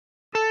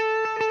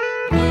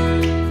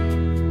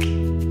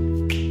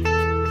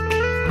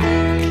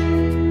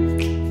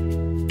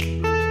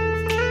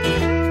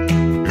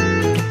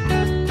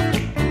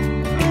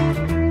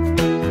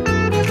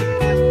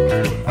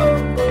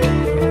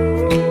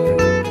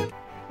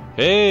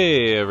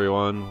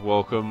everyone.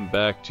 Welcome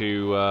back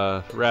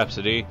to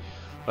Rhapsody.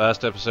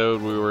 Last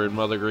episode we were in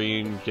Mother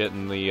Green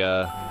getting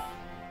the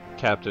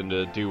captain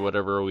to do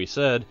whatever we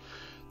said.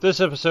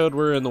 This episode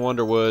we're in the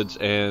Wonder Woods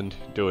and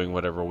doing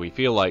whatever we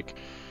feel like.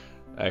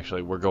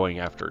 Actually, we're going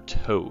after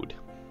Toad.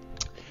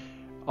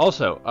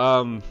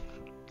 Also,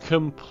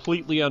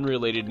 completely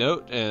unrelated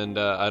note, and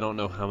I don't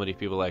know how many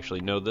people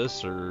actually know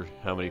this or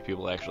how many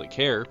people actually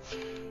care.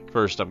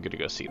 First, I'm gonna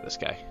go see this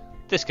guy.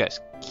 This guy's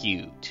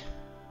cute.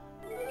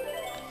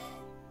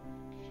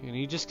 And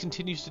he just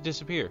continues to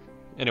disappear.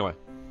 Anyway.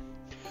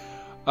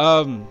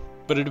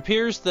 But it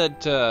appears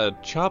that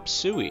Chop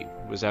Suey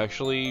was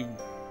actually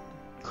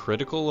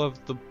critical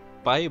of the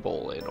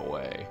Bible in a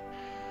way.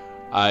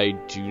 I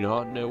do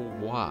not know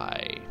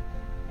why.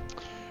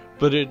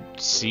 But it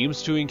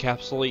seems to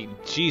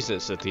encapsulate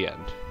Jesus at the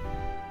end.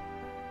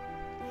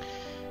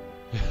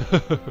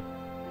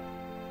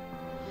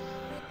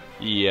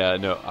 Yeah,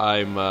 no,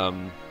 I'm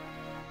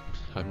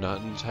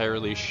not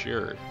entirely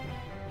sure.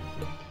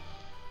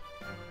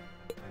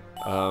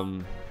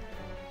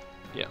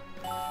 Yeah.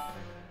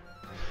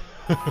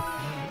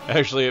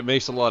 Actually, it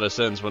makes a lot of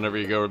sense whenever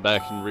you go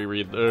back and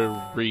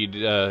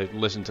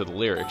listen to the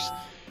lyrics.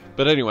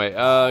 But anyway,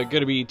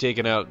 gonna be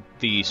taking out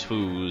these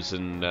foos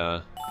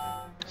and,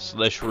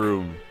 slash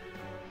room.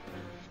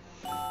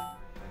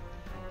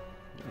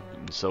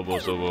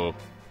 Sobo.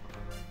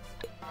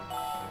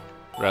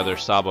 Rather,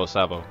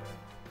 Sabo.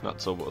 Not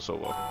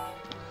Sobo.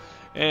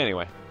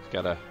 Anyway,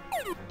 gotta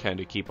kind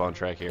of keep on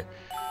track here.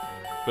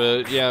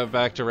 But yeah,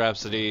 back to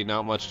Rhapsody.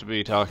 Not much to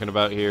be talking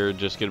about here.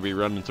 Just gonna be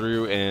running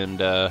through and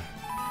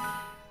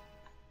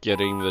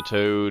getting the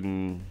Toad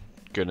and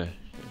gonna...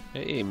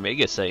 Hey,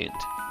 Mega Saint.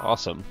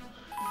 Awesome.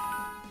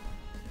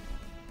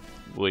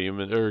 William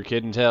or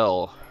Kid and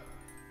Tell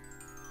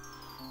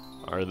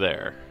are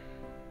there.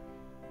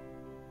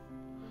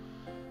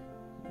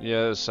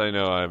 Yes, I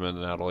know I'm in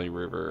the Natalie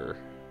River.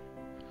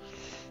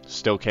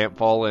 Still can't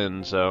fall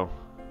in, so...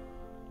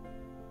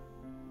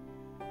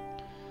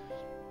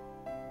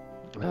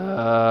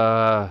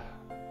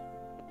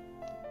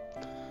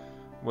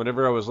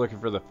 Whenever I was looking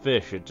for the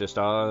fish, it just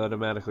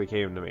automatically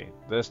came to me.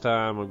 This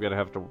time, I'm gonna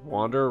have to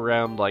wander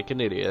around like an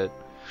idiot.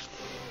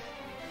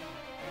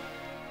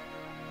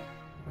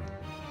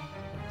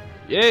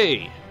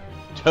 Yay!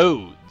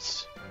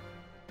 Toads!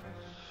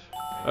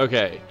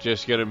 Okay,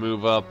 just gonna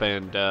move up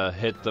and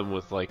hit them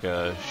with like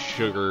a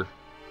sugar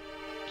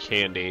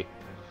candy.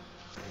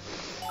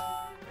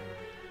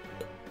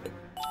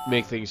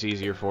 Make things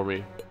easier for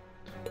me.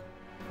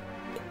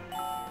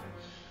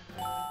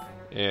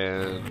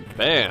 And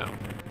bam!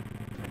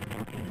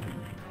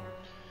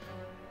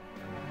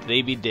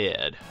 They be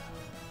dead.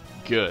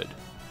 Good.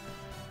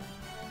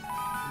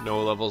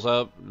 No levels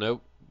up?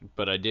 Nope.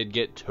 But I did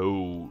get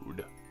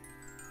Toad.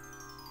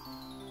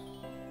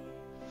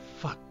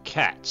 Fuck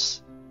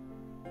cats.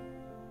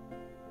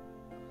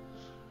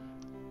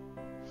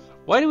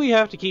 Why do we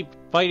have to keep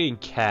fighting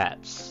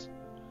cats?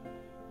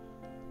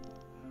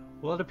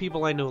 A lot of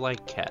people I know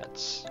like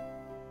cats.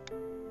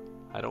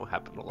 I don't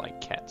happen to like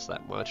cats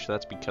that much.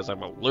 That's because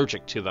I'm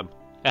allergic to them.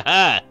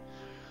 Haha!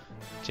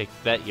 Take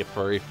that, you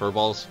furry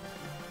furballs.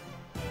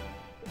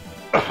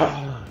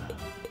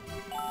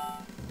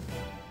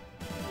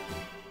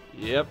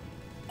 Yep.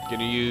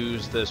 Gonna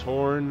use this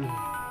horn.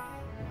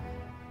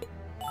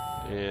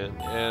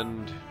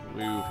 And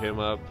move him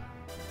up.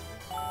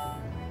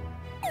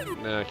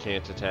 No, I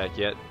can't attack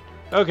yet.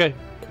 Okay.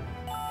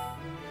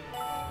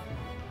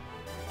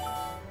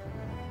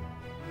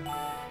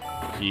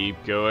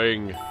 Keep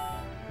going.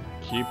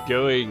 Keep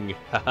going.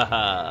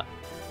 Haha.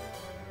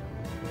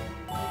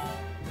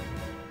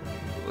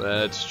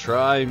 Let's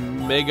try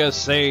Mega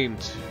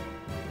Saint.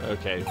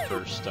 Okay,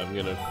 first I'm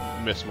gonna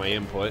miss my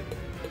input.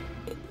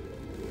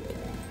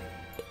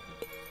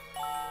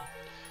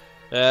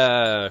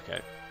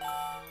 Okay.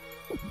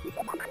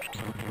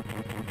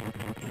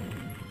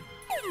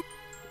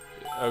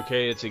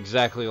 Okay, it's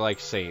exactly like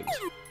Saint.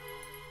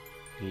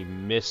 He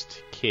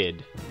missed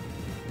Kid.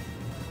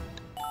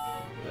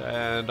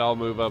 And I'll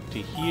move up to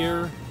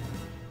here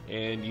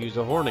and use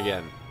a horn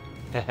again.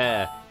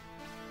 Haha.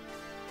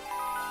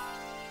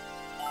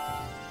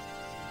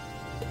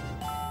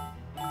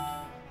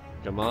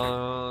 Come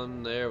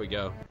on, there we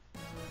go.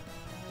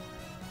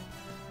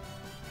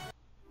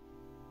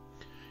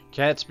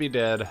 Cats be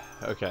dead.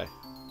 Okay.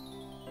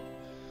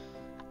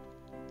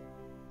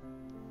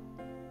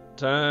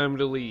 Time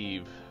to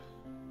leave.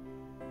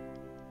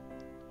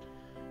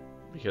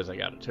 Because I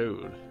got a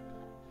Toad.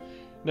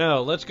 Now,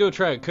 let's go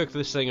try and cook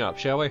this thing up,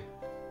 shall we?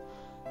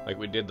 Like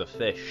we did the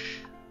fish.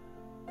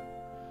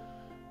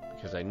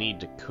 Because I need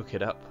to cook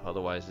it up,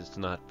 otherwise it's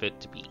not fit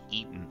to be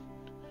eaten.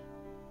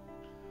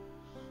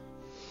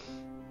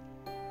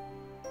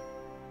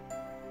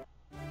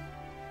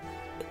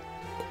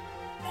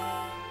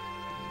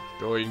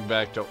 Going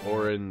back to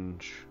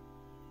orange.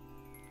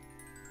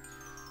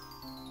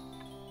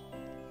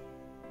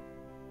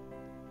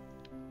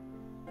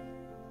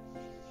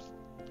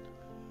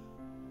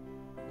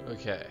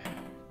 Okay,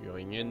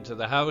 going into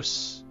the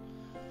house.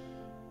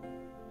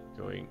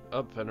 Going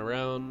up and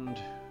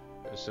around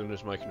as soon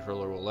as my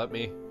controller will let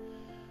me.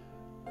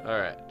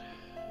 Alright.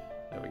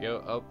 There we go.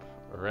 Up,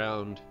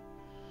 around.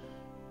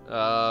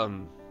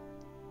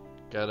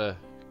 Gotta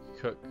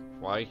cook.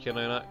 Why can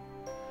I not?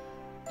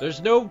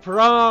 There's no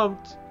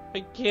prompt!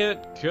 I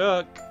can't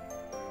cook!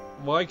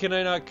 Why can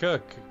I not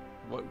cook?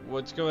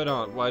 What's going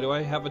on? Why do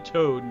I have a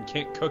toad and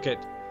can't cook it?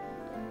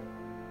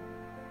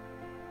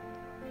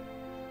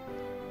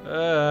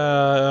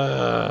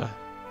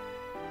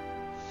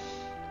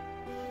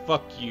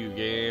 Fuck you,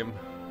 game.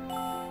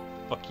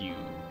 Fuck you.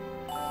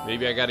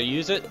 Maybe I gotta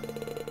use it?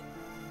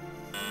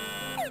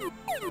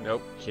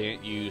 Nope,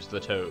 can't use the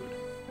toad.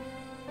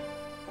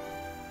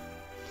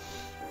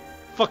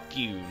 Fuck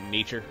you,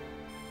 nature.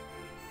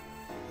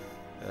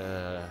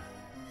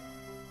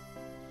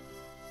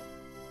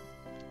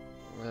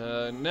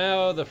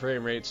 Now the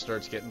frame rate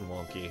starts getting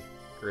wonky.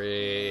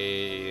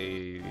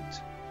 Great.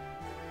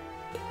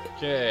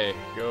 Okay,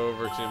 go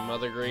over to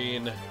Mother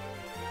Green.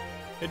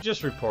 And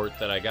just report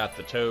that I got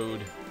the toad.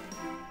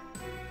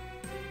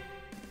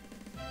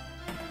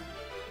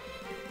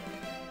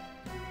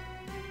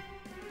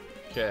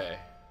 Okay.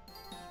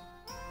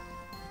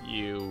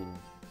 You...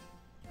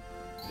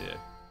 Yeah.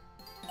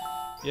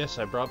 Yes,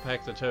 I brought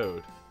back the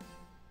toad.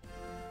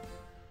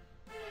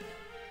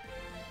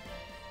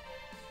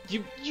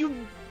 You...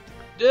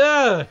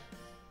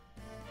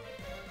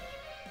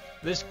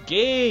 This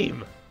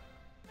game!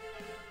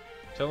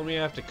 Telling me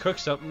I have to cook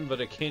something, but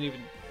I can't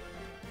even...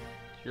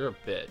 You're a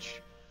bitch.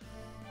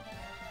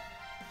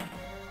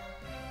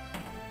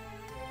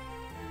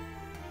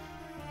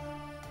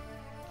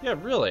 Yeah,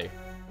 really.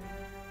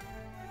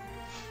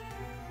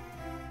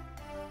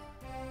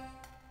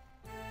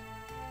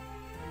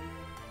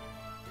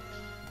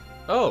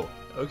 Oh,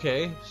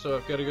 okay. So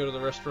I've got to go to the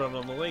restaurant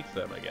on the lake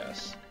then, I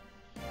guess.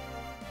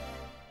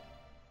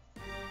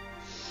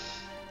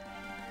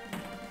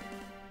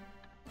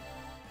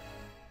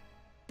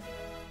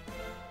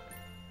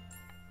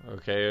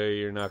 Okay,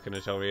 you're not going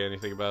to tell me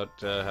anything about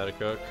how to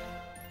cook?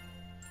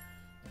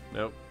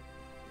 Nope.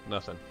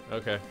 Nothing.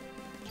 Okay.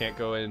 Can't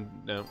go in.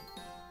 Nope.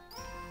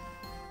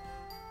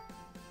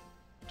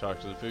 Talk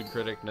to the food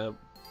critic? Nope.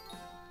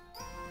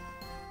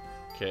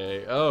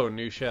 Okay. Oh,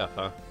 new chef,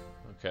 huh?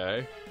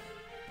 Okay.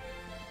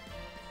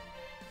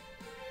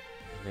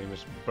 His name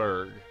is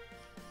Berg.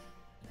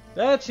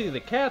 That's who the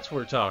cats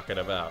were talking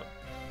about.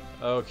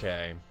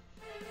 Okay.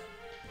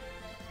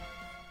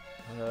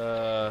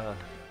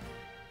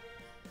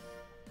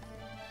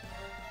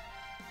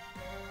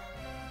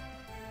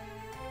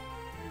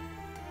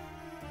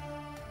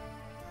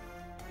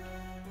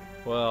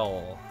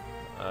 Well,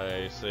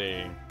 I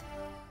see.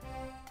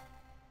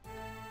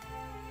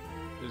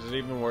 Is it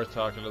even worth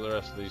talking to the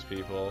rest of these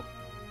people?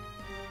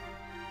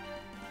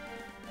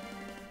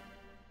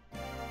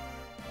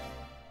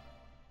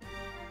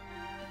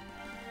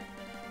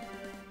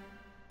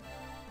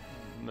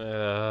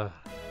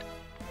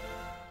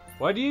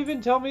 Why do you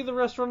even tell me the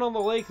restaurant on the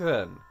lake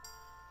then?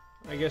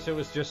 I guess it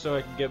was just so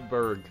I could get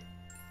Berg.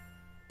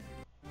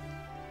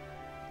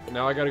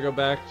 Now I gotta go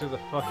back to the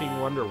fucking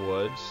Wonder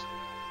Woods.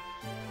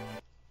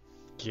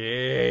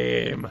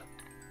 Game!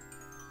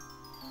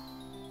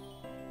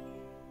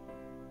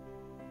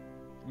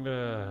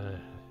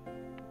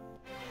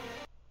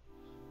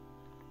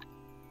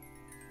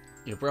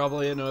 You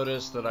probably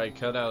noticed that I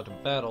cut out a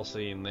battle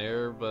scene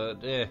there,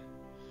 but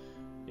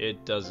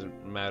it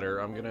doesn't matter.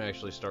 I'm gonna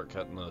actually start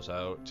cutting those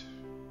out.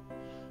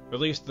 Or at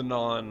least the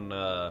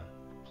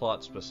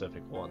non-plot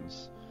specific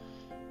ones.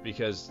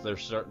 Because they're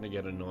starting to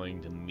get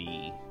annoying to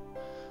me.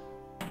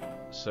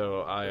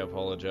 So I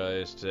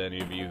apologize to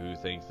any of you who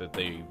think that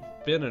they've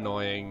been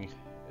annoying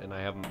and I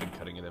haven't been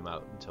cutting them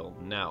out until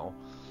now.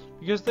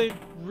 Because they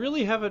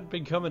really haven't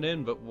been coming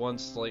in but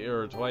once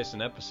or twice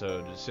an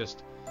episode. It's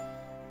just...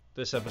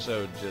 This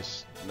episode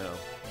just... no.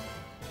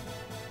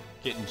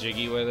 Getting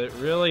jiggy with it.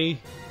 Really?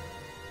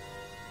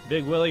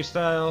 Big Willie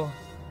style?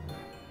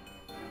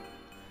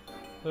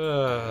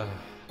 The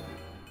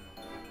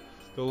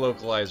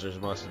localizers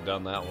must have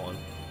done that one.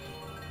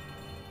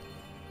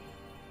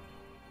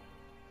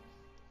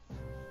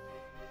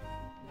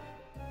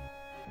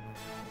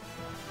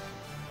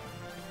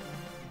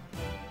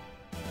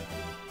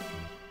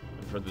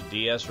 For the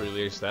DS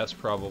release, that's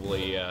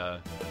probably,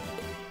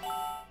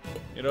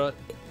 you know what?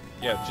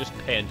 Yeah, just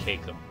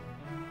pancake them.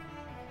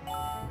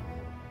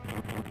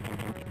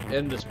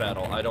 End this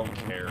battle, I don't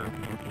care.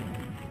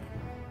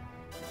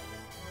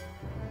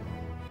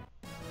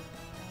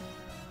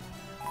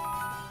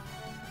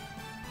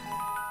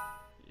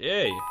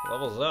 Yay,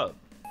 levels up.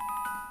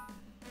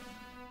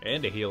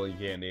 And a healing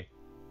candy.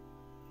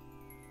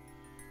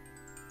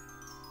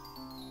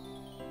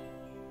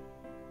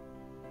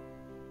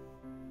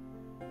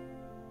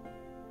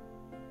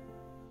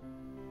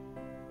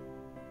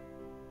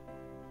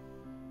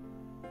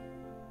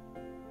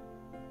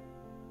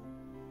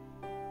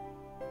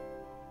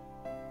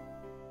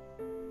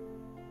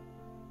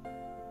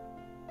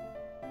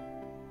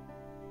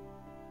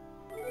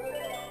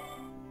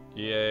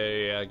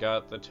 Yay, I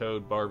got the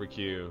Toad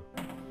Barbecue.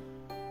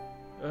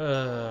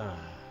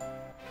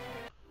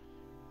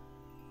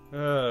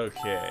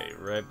 Okay,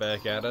 right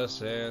back at us,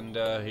 and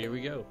here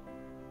we go.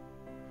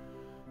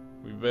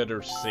 We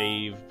better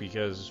save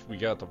because we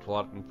got the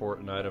plot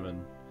important item,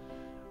 and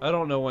I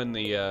don't know when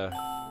the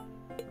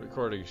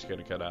recording's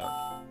gonna cut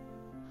out.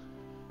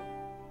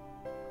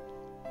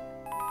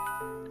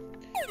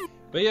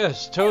 But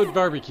yes, Toad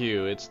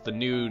Barbecue. It's the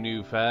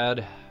new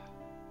fad,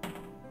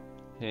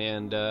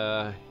 and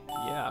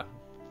yeah,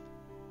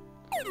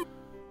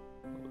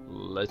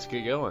 let's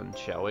get going,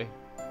 shall we?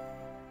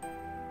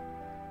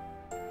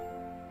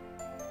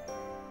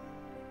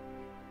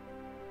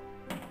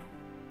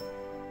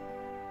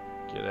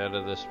 Get out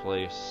of this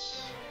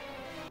place.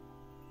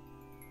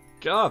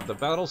 God, the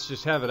battles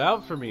just have it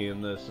out for me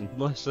in this,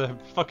 unless I'm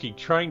fucking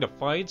trying to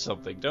find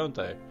something, don't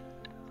they?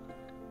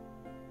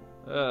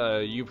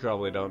 You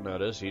probably don't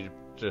notice. You're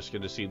just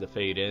gonna see the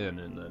fade in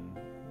and then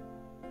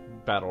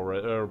battle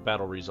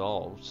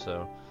resolved.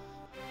 So,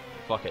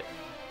 fuck it.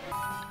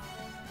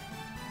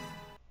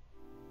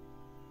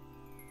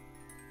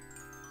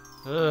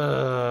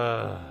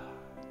 I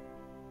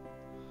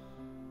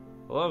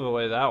love the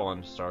way that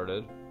one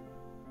started.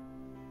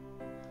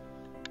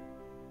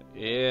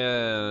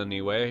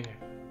 Anyway,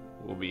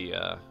 we'll be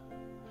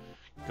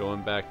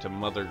going back to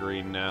Mother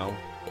Green now.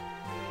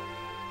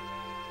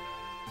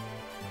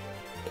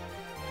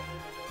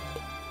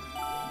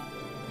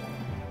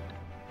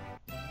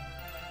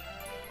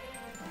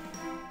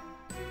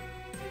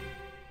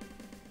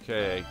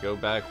 Okay, go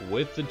back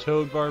with the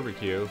Toad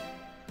Barbecue.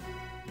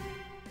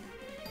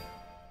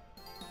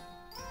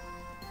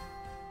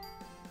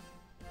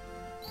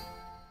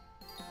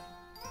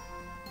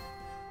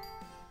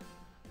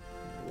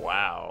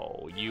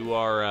 Wow, you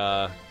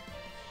are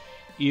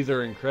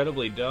either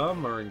incredibly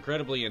dumb or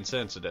incredibly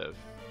insensitive.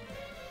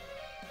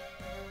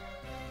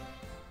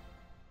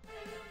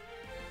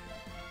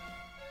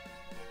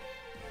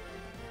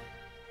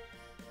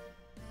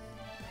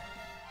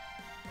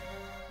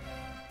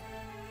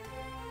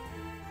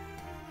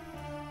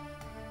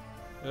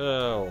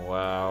 Oh,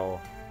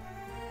 wow.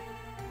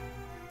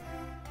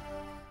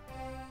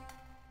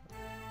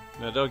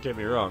 Now, don't get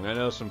me wrong, I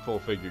know some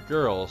full-figured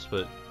girls,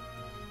 but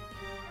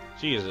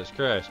Jesus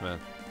Christ, man.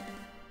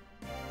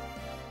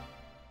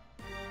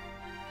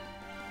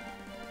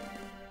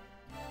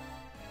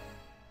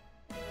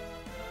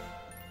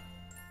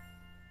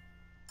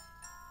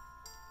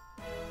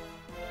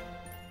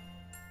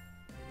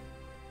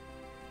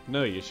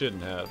 No, you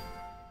shouldn't have.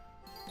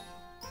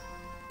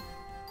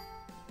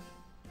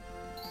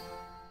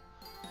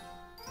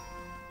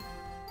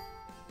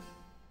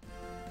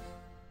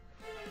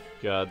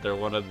 God, they're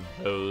one of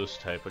those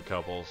type of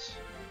couples.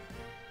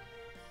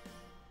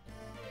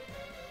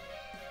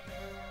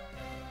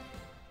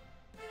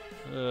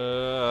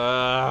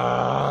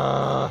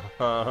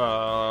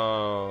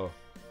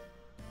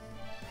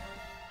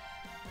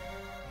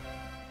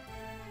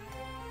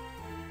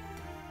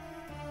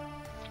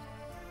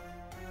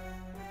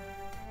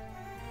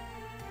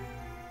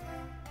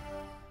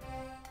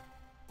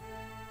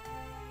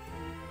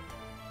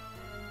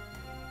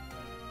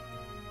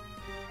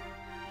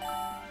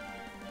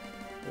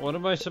 What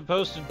am I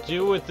supposed to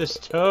do with this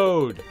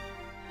toad?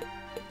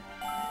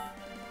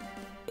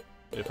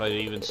 If I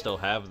even still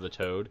have the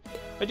toad.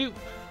 I do.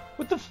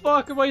 What the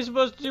fuck am I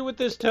supposed to do with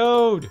this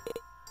toad?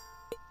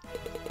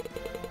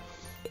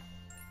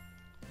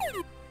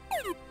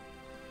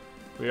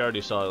 We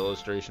already saw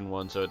illustration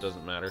 1, so it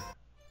doesn't matter.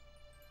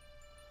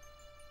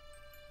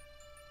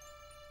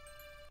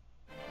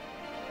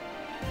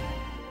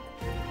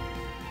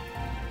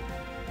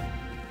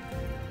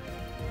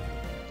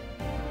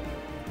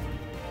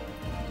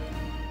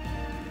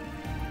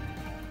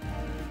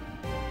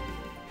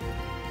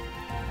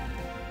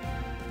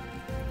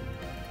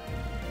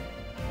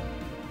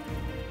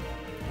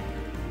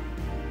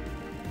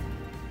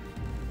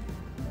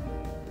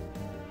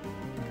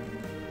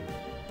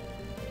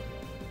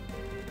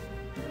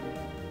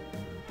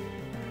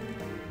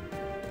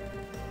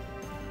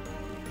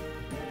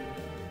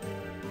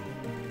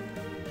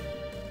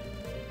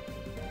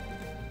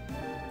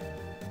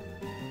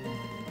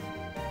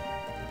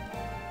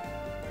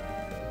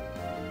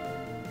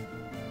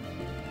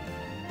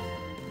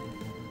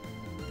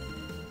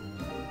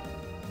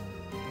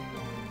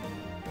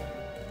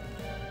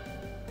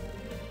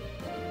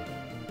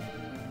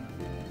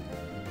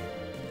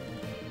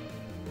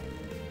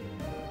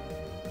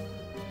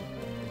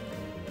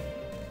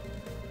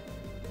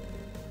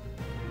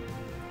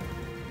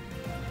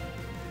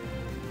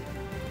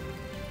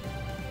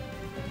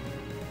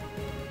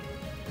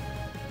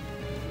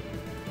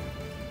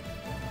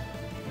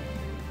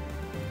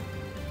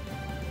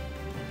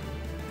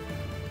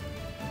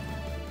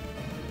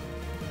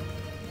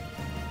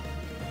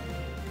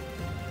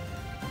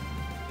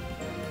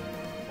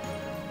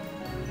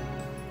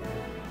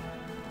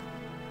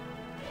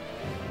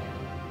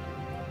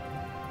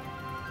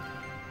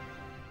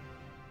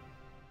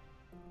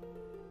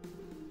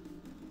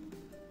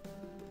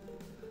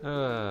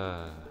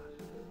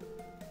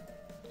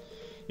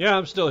 Yeah,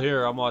 I'm still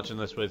here. I'm watching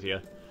this with you.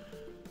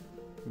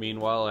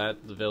 Meanwhile,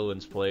 at the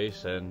villain's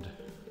place, and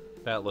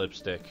that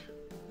lipstick.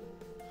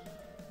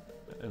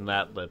 And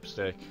that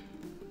lipstick.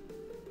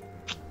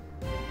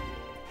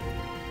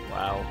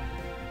 Wow.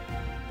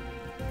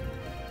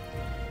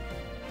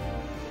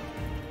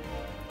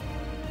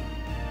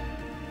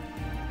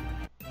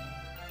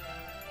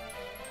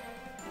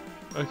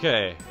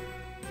 Okay,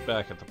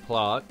 back at the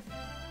plot.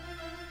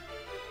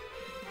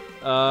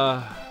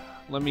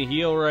 Let me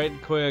heal right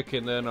quick,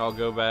 and then I'll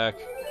go back,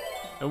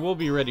 and we'll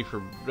be ready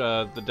for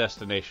the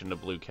destination to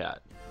Blue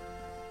Cat.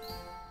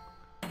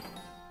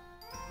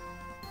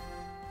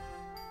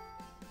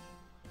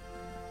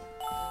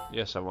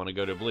 Yes, I want to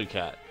go to Blue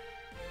Cat.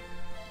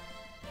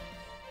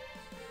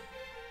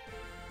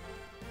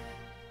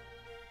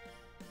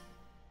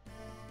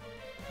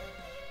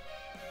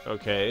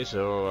 Okay,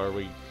 so are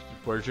we...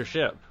 Where's your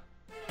ship?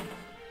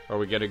 Are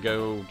we gonna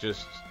go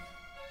just...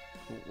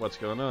 What's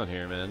going on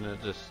here, man?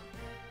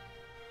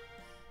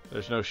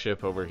 There's no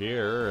ship over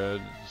here.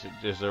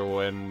 Is there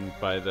one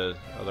by the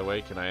other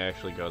way? Can I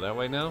actually go that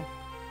way now?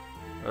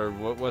 Or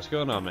what's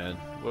going on, man?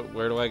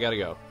 Where do I gotta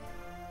go?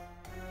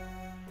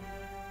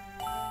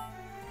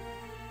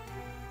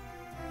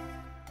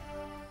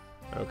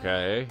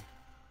 Okay.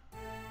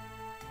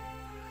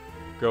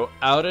 Go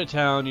out of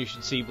town, you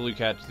should see Blue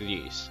Cat to the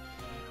east.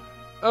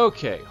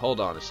 Okay, hold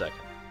on a second.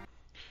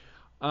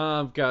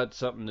 I've got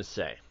something to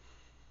say.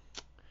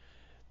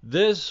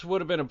 This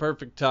would have been a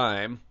perfect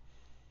time,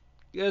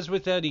 as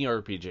with any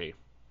RPG,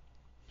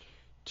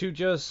 to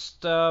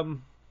just to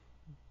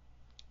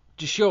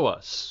show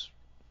us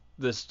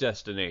this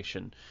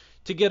destination,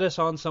 to get us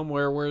on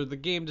somewhere where the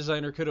game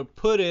designer could have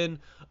put in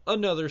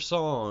another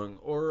song,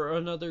 or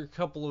another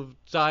couple of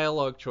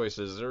dialogue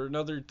choices, or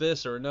another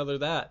this, or another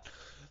that.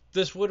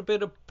 This would have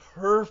been a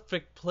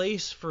perfect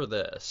place for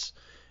this.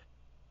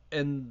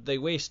 And they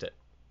waste it.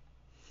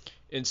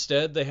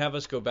 Instead, they have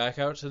us go back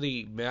out to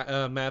the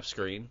map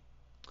screen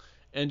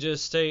and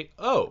just say,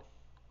 oh,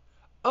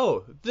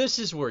 this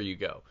is where you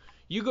go.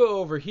 You go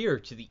over here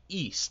to the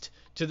east,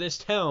 to this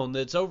town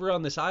that's over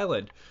on this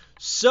island.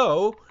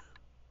 So,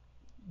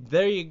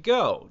 there you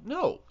go.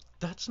 No,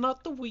 that's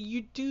not the way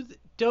you do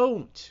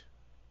Don't.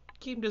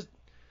 Game just...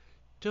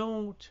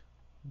 Don't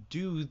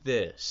do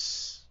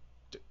this.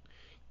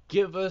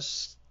 Give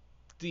us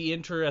the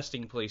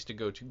interesting place to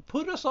go to.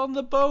 Put us on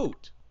the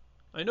boat.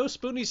 I know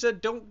Spoonie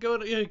said don't go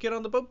to, get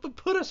on the boat, but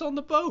put us on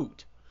the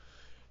boat.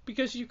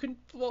 Because you can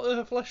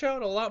flesh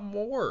out a lot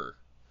more.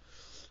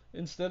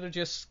 Instead of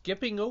just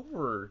skipping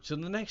over to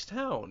the next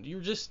town.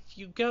 You've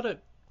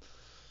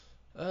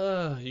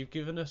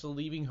given us a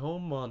leaving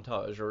home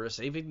montage, or a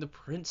saving the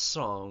prince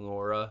song,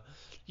 or a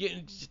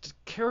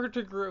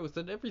character growth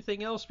and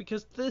everything else,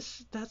 because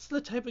that's the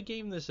type of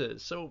game this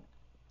is. So,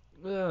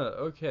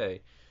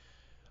 okay.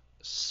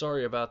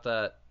 Sorry about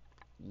that.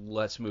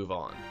 Let's move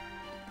on.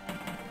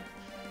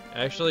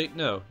 Actually,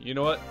 no. You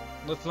know what?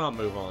 Let's not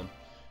move on.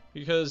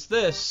 Because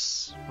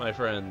this, my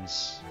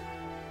friends,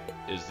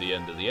 is the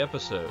end of the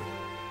episode.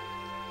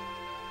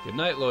 Good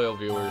night, loyal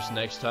viewers.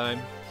 Next time,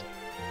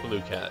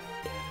 Blue Cat.